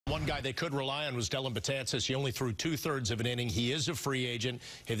One guy they could rely on was Dellin Betances. He only threw 2/3 of an inning. He is a free agent.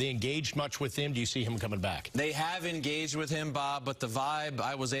 Have they engaged much with him? Do you see him coming back? They have engaged with him, Bob, but the vibe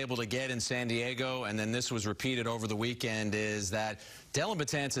I was able to get in San Diego, and then this was repeated over the weekend, is that Dellin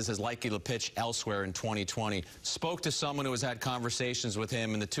Betances is likely to pitch elsewhere in 2020. Spoke to someone who has had conversations with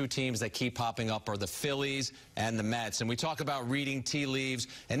him, and the two teams that keep popping up are the Phillies and the Mets. And we talk about reading tea leaves,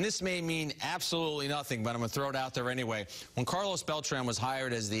 and this may mean absolutely nothing, but I'm going to throw it out there anyway. When Carlos Beltran was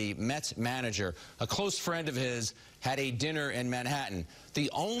hired as the Mets manager, a close friend of his had a dinner in Manhattan.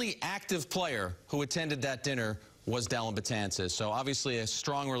 The only active player who attended that dinner was Dellin Betances. So obviously a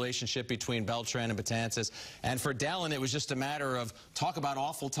strong relationship between Beltran and Betances. And for Dellin, it was just a matter of, talk about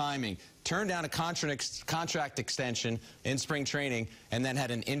awful timing, turned down a contract extension in spring training and then had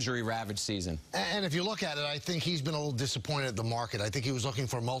an injury-ravaged season. And if you look at it, I think he's been a little disappointed at the market. I think he was looking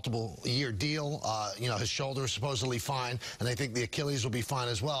for a multiple-year deal. You know, his shoulder is supposedly fine, and I think the Achilles will be fine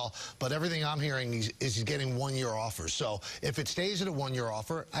as well. But everything I'm hearing is he's getting one-year offers. So if it stays at a one-year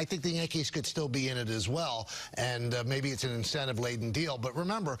offer, I think the Yankees could still be in it as well. And maybe it's an incentive-laden deal. But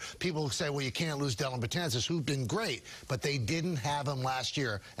remember, people say, well, you can't lose Dellin Betances, who've been great, but they didn't have him last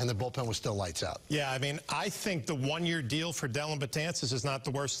year, and the bullpen was still lights out. Yeah, I mean, I think the one-year deal for Dellin Betances is not the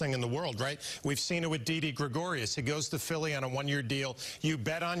worst thing in the world, right? We've seen it with Didi Gregorius. He goes to Philly on a one-year deal. You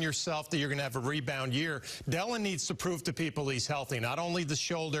bet on yourself that you're going to have a rebound year. Dellin needs to prove to people he's healthy, not only the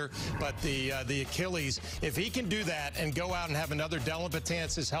shoulder, but the Achilles. If he can do that and go out and have another Dellin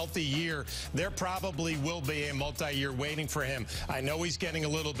Betances healthy year, there probably will be a multi-year waiting for him. I know he's getting a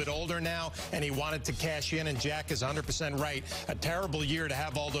little bit older now, and he wanted to cash in, and Jack is 100% right. A terrible year to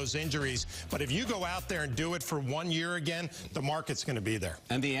have all those injuries. But if you go out there and do it for 1 year again, the market's going to be there.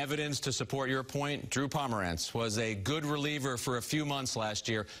 And the evidence to support your point, Drew Pomerantz was a good reliever for a few months last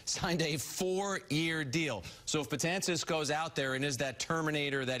year, signed a 4-year deal. So if Betances goes out there and is that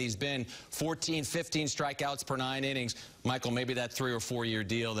Terminator that he's been, 14, 15 strikeouts per 9 innings, Michael, maybe that 3- or 4-year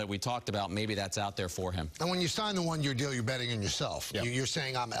deal that we talked about, maybe that's out there for him. And when you sign the one-year deal, you're betting on yourself. Yep. You're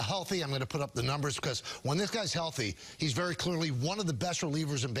saying, I'm healthy, I'm going to put up the numbers, because when this guy's healthy, he's very clearly one of the best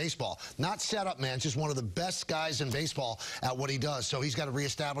relievers in baseball. Not setup man, just one of the best guys in baseball at what he does. So he's got to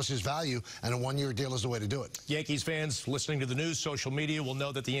reestablish his value, and a one-year deal is the way to do it. Yankees fans listening to the news, social media, will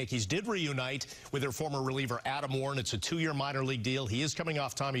know that the Yankees did reunite with their former reliever Adam Warren. It's a 2-year minor league deal. He is coming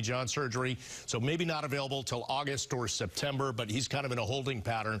off Tommy John surgery, so maybe not available till August or September, but he's kind of in a holding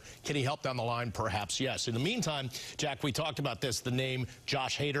pattern. Can he help down the line? Perhaps, yes. In the meantime, Jack, we talked about this, the name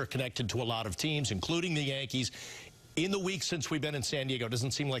Josh Hader connected to a lot of teams, including the Yankees. In the week since we've been in San Diego, it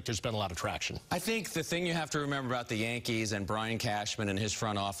doesn't seem like there's been a lot of traction. I think the thing you have to remember about the Yankees and Brian Cashman and his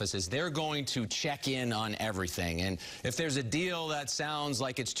front office is they're going to check in on everything. And if there's a deal that sounds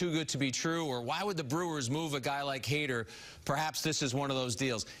like it's too good to be true, or why would the Brewers move a guy like Hader, perhaps this is one of those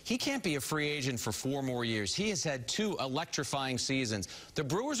deals. He can't be a free agent for 4 more years. He has had 2 electrifying seasons. The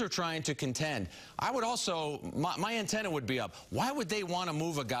Brewers are trying to contend. I would also, my antenna would be up. Why would they want to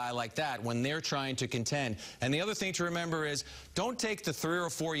move a guy like that when they're trying to contend? And the other thing to remember is, don't take the 3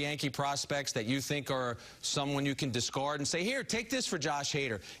 or 4 Yankee prospects that you think are someone you can discard and say, here, take this for Josh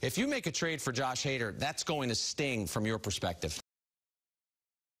Hader. If you make a trade for Josh Hader, that's going to sting from your perspective.